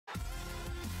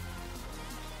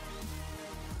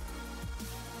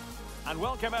And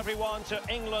welcome everyone to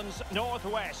England's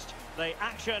Northwest. The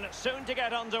action soon to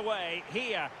get underway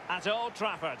here at Old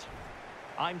Trafford.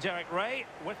 I'm Derek Ray.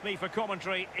 With me for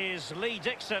commentary is Lee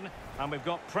Dixon, and we've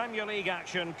got Premier League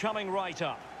action coming right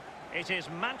up. It is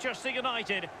Manchester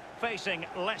United facing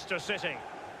Leicester City.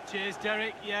 Cheers,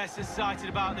 Derek. Yes, excited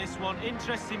about this one.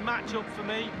 Interesting matchup for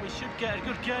me. We should get a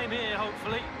good game here,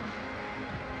 hopefully.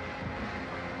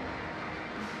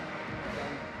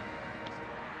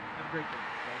 Have a great day.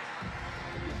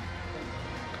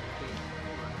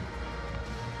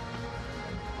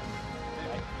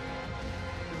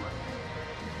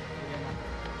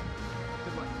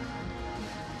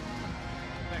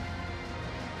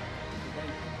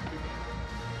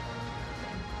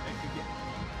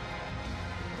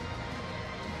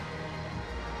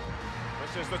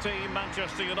 This is the team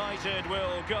Manchester United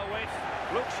will go with.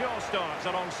 Luke Shaw starts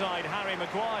alongside Harry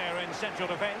Maguire in central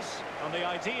defence. And the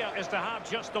idea is to have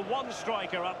just the one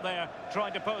striker up there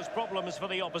trying to pose problems for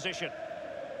the opposition.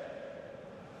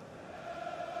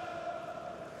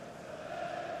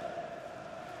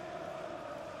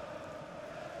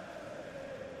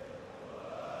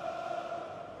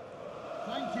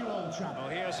 Thank you, Old Trafford. Well,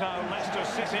 here's how Leicester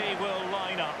City will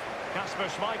line up. Kasper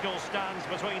Schmeichel stands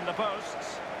between the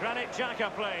posts. Granit Xhaka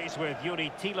plays with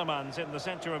Yuri Tielemans in the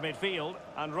centre of midfield.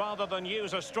 And rather than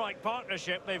use a strike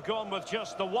partnership, they've gone with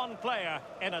just the one player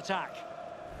in attack.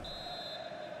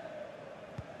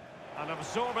 An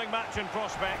absorbing match in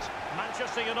prospect.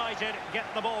 Manchester United get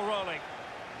the ball rolling.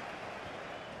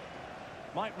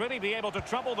 Might really be able to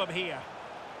trouble them here.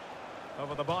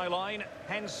 Over the byline,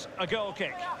 hence a goal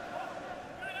kick.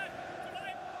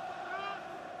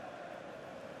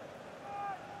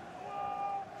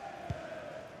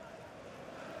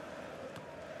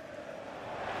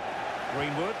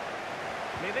 Greenwood,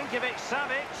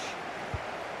 Milinkovic-Savic,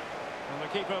 and the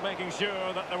keeper making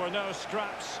sure that there were no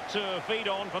scraps to feed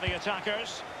on for the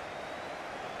attackers.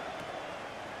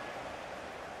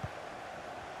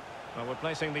 Well, we're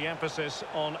placing the emphasis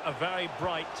on a very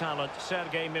bright talent,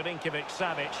 Sergei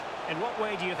Milinkovic-Savic. In what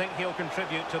way do you think he'll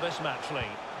contribute to this match, Lee?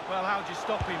 Well, how do you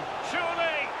stop him?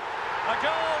 Surely! A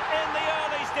goal in the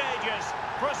early stages.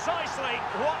 Precisely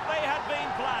what they had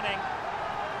been planning.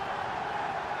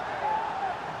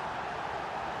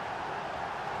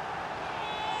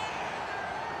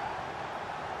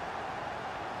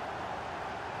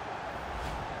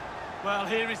 Well,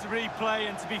 here is the replay,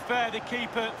 and to be fair, the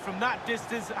keeper from that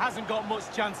distance hasn't got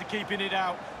much chance of keeping it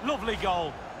out. Lovely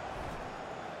goal.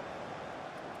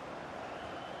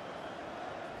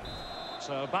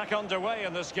 So back underway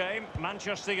in this game,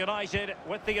 Manchester United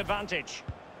with the advantage.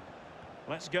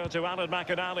 Let's go to Alan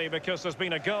McInally because there's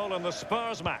been a goal in the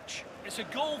Spurs match. It's a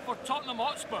goal for Tottenham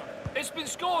Hotspur. It's been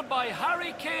scored by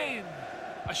Harry Kane.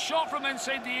 A shot from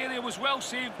inside the area was well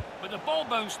saved, but the ball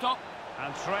bounced up.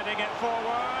 And threading it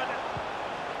forward.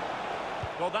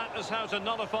 Well, that is how to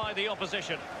nullify the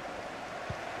opposition.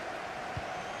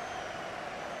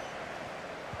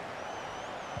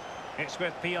 It's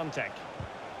with Piontek.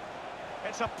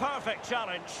 It's a perfect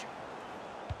challenge.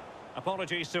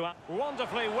 Apologies to a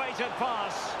wonderfully weighted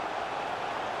pass.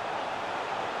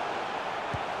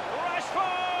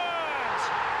 Rashford!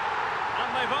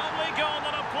 And they've only gone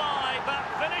and applied that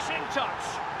finishing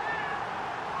touch.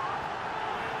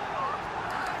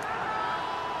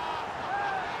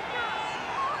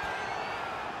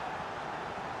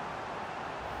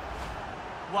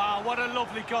 Wow, what a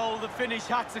lovely goal. The finish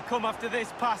had to come after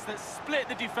this pass that split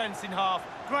the defence in half.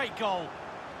 Great goal.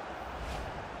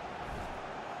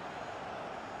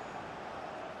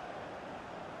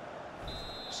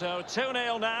 So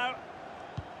 2-0 now.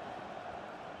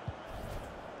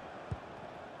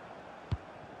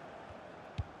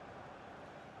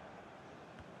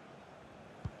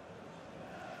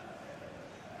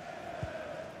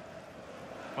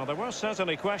 Well, there were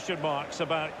certainly question marks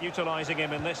about utilising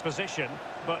him in this position,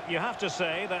 but you have to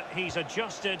say that he's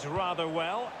adjusted rather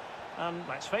well. And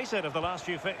let's face it, if the last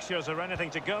few fixtures are anything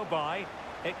to go by,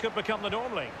 it could become the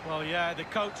norm, Lee. Well, yeah, the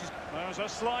coach is... There's a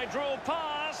slide rule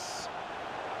pass.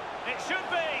 It should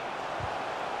be.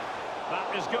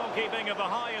 That is goalkeeping of the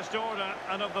highest order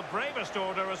and of the bravest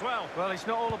order as well. Well, it's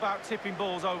not all about tipping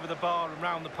balls over the bar and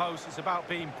round the post. It's about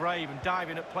being brave and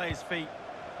diving at players' feet.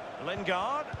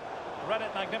 Lingard read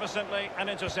it magnificently and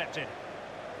intercepted.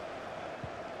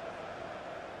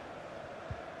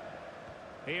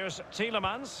 Here's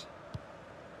Tielemans.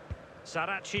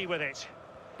 Saracchi with it.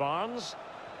 Barnes.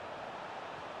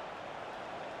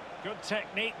 Good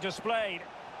technique displayed.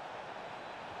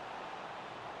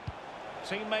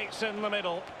 Teammates in the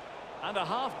middle. And a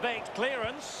half-baked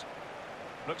clearance.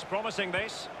 Looks promising,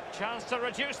 this. Chance to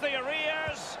reduce the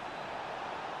arrears.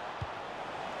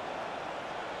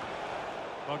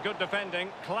 Well, good defending,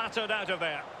 clattered out of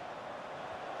there.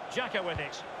 Xhaka with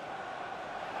it.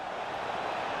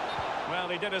 Well,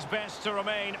 he did his best to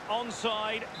remain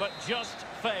onside, but just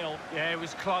failed. Yeah, it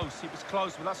was close,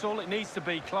 but that's all it needs to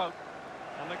be, close.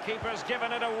 And the keeper's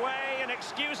given it away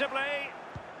inexcusably.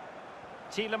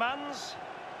 Tielemans.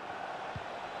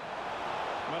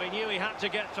 Well, he knew he had to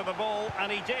get to the ball,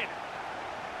 and he did.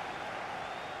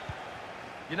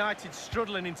 United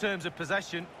struggling in terms of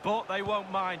possession, but they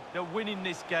won't mind. They're winning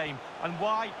this game. And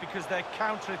why? Because their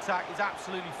counter-attack is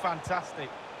absolutely fantastic.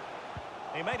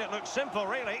 He made it look simple,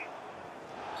 really.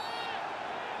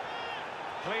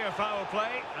 Clear foul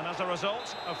play, and as a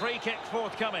result, a free kick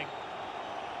forthcoming.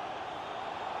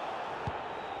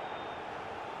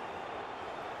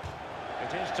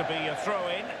 It is to be a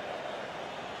throw-in.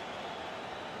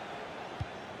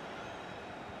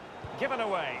 Given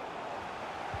away.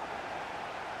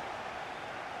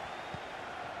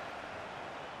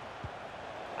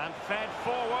 And fed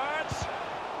forwards.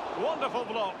 Wonderful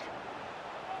block.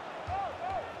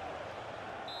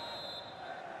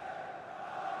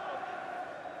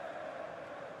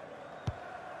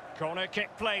 Corner kick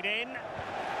played in.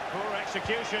 Poor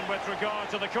execution with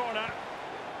regard to the corner.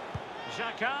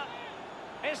 Xhaka.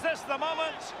 Is this the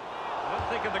moment? I don't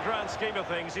think in the grand scheme of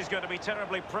things he's going to be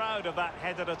terribly proud of that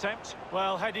headed attempt.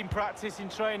 Well, heading practice in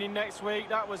training next week,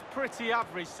 that was pretty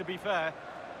average, to be fair.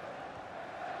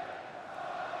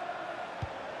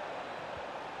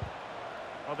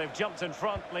 Well, they've jumped in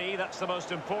front, Lee. That's the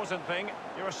most important thing.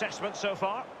 Your assessment so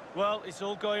far? Well, it's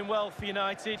all going well for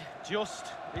United. It's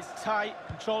tight.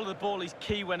 Control of the ball is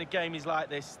key when a game is like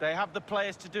this. They have the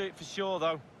players to do it for sure,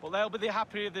 though. But they'll be the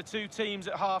happier of the two teams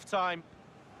at half-time.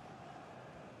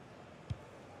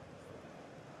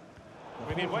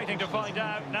 We've been waiting to find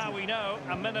out. Now we know.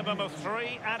 A minimum of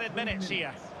 3 added minutes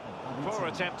here. Poor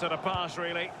attempt at a pass,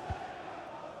 really.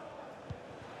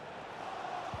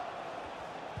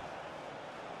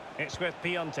 It's with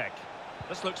Piontek.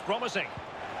 This looks promising.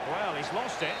 Well, he's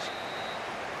lost it.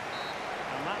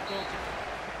 And that will...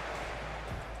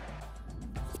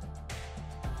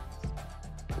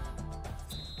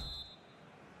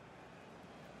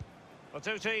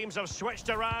 The two teams have switched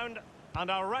around and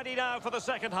are ready now for the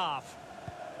second half.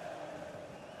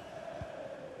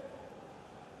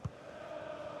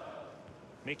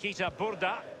 Mikita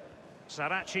Burda.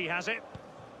 Sarachi has it.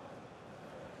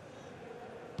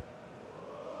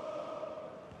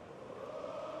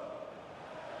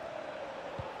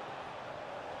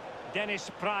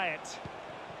 Dennis Praet.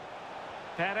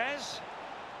 Perez.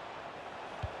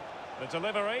 The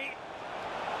delivery.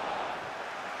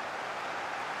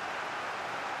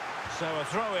 So a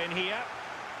throw in here.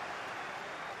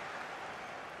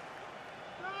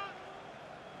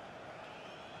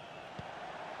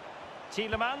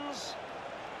 Tielemans.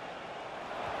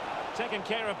 Taking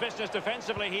care of business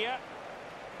defensively here.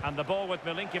 And the ball with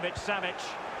Milinkovic-Savic.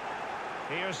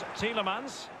 Here's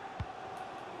Tielemans.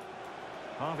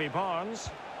 Harvey Barnes.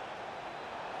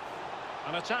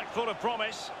 An attack full of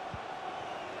promise.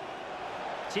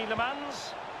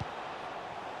 Tielemans.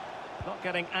 Not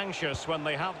getting anxious when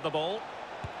they have the ball.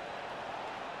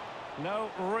 No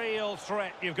real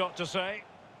threat, you've got to say.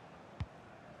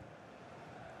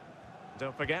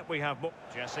 Don't forget we have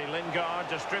Jesse Lingard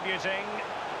distributing.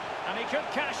 And he could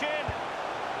cash in.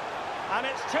 And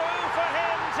it's 2 for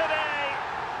him today.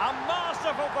 A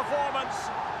masterful performance.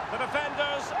 The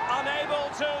defenders unable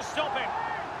to stop him.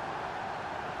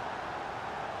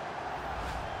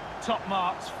 Top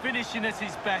marks, finishing at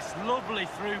his best. Lovely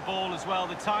through ball as well.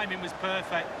 The timing was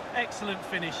perfect. Excellent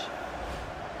finish.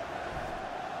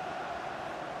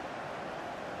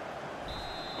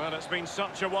 Well, it's been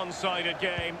such a one-sided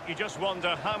game. You just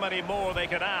wonder how many more they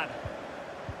could add.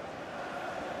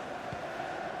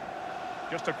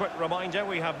 Just a quick reminder,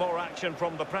 we have more action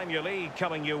from the Premier League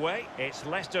coming your way. It's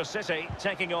Leicester City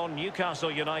taking on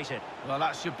Newcastle United. Well,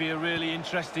 that should be a really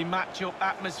interesting match-up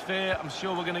atmosphere. I'm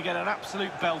sure we're going to get an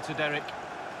absolute belter, Derek.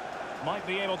 Might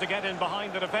be able to get in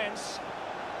behind the defence.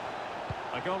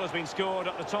 A goal has been scored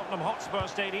at the Tottenham Hotspur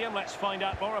Stadium. Let's find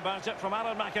out more about it from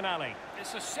Alan McInally.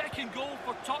 It's a second goal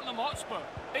for Tottenham Hotspur.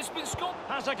 It's been scored.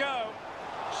 Has a go.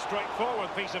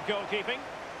 Straightforward piece of goalkeeping.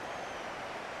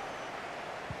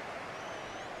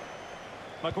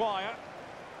 Maguire.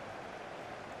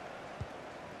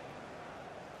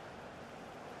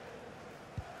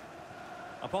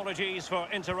 Apologies for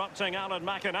interrupting Alan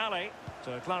McInally.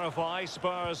 To clarify,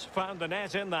 Spurs found the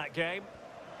net in that game.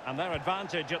 And their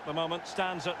advantage at the moment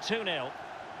stands at 2-0.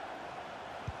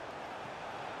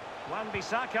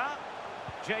 Wan-Bissaka.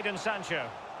 Jadon Sancho.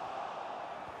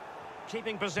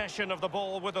 Keeping possession of the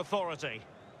ball with authority.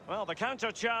 Well, the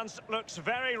counter chance looks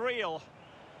very real.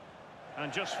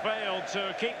 And just failed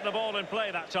to keep the ball in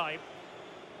play that time.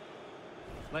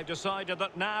 They've decided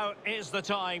that now is the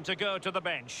time to go to the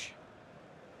bench.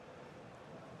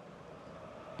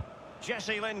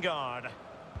 Jesse Lingard.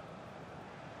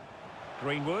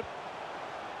 Greenwood.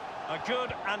 A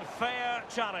good and fair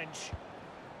challenge.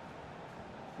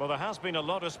 Well, there has been a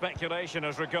lot of speculation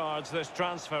as regards this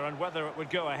transfer and whether it would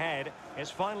go ahead.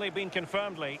 It's finally been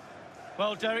confirmed, Lee.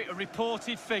 Well, Derek, a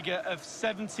reported figure of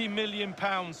 £70 million,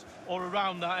 or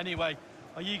around that anyway.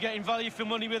 Are you getting value for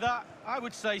money with that? I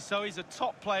would say so. He's a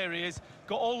top player, he is.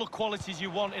 Got all the qualities you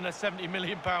want in a £70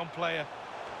 million player.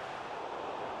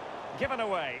 Given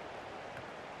away.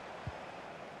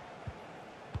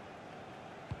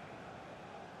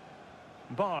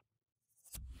 Bar.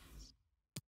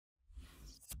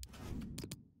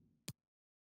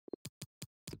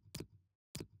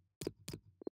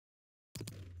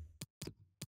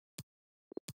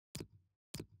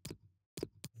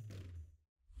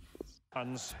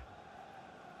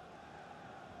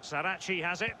 Sarachi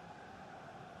has it.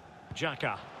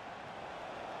 Xhaka.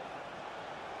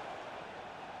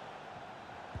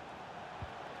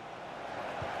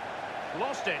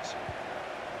 Lost it.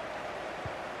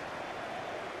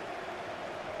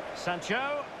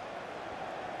 Sancho.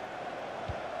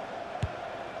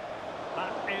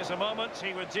 That is a moment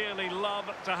he would dearly love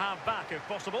to have back if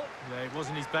possible. Yeah, it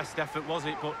wasn't his best effort, was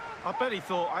it? But I bet he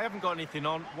thought, I haven't got anything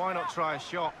on, why not try a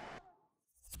shot?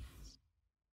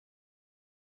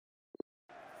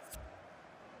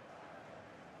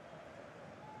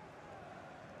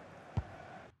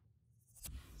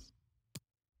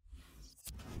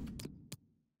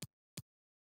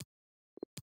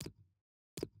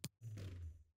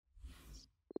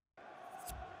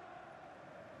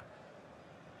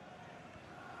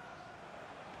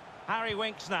 Harry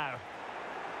Winks now.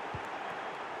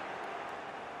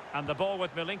 And the ball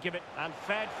with Milinkovic and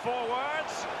fed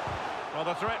forwards. Well,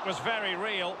 the threat was very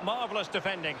real. Marvellous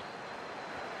defending.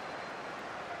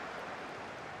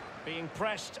 Being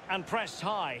pressed and pressed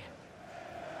high.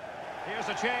 Here's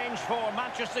a change for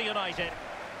Manchester United.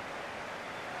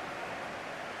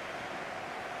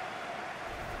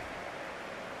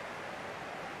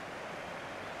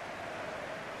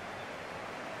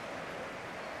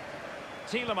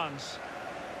 Tielemans.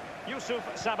 Yusuf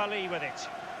Sabali with it.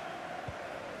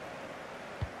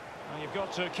 Well, you've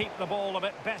got to keep the ball a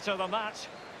bit better than that.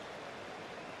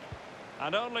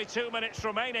 And only 2 minutes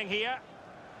remaining here.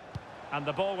 And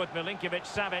the ball with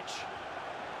Milinkovic-Savic.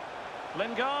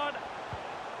 Lingard.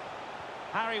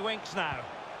 Harry Winks now.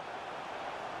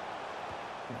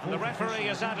 And the referee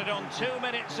has added on 2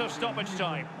 minutes of stoppage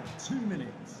time. 2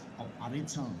 minutes of added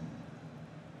time.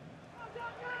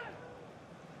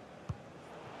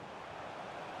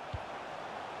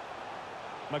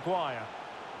 Maguire.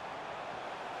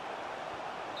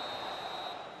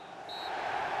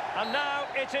 And now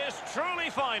it is truly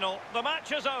final. The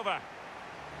match is over.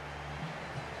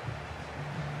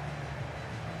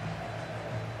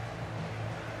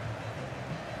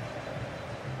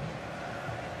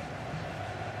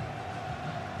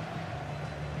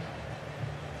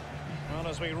 Well,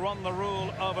 as we run the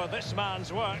rule over this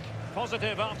man's work,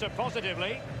 positive after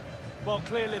positively. Well,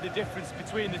 clearly the difference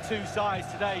between the two sides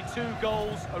today. 2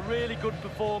 goals, a really good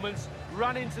performance,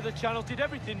 ran into the channels, did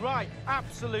everything right.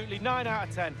 Absolutely, 9 out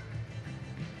of 10.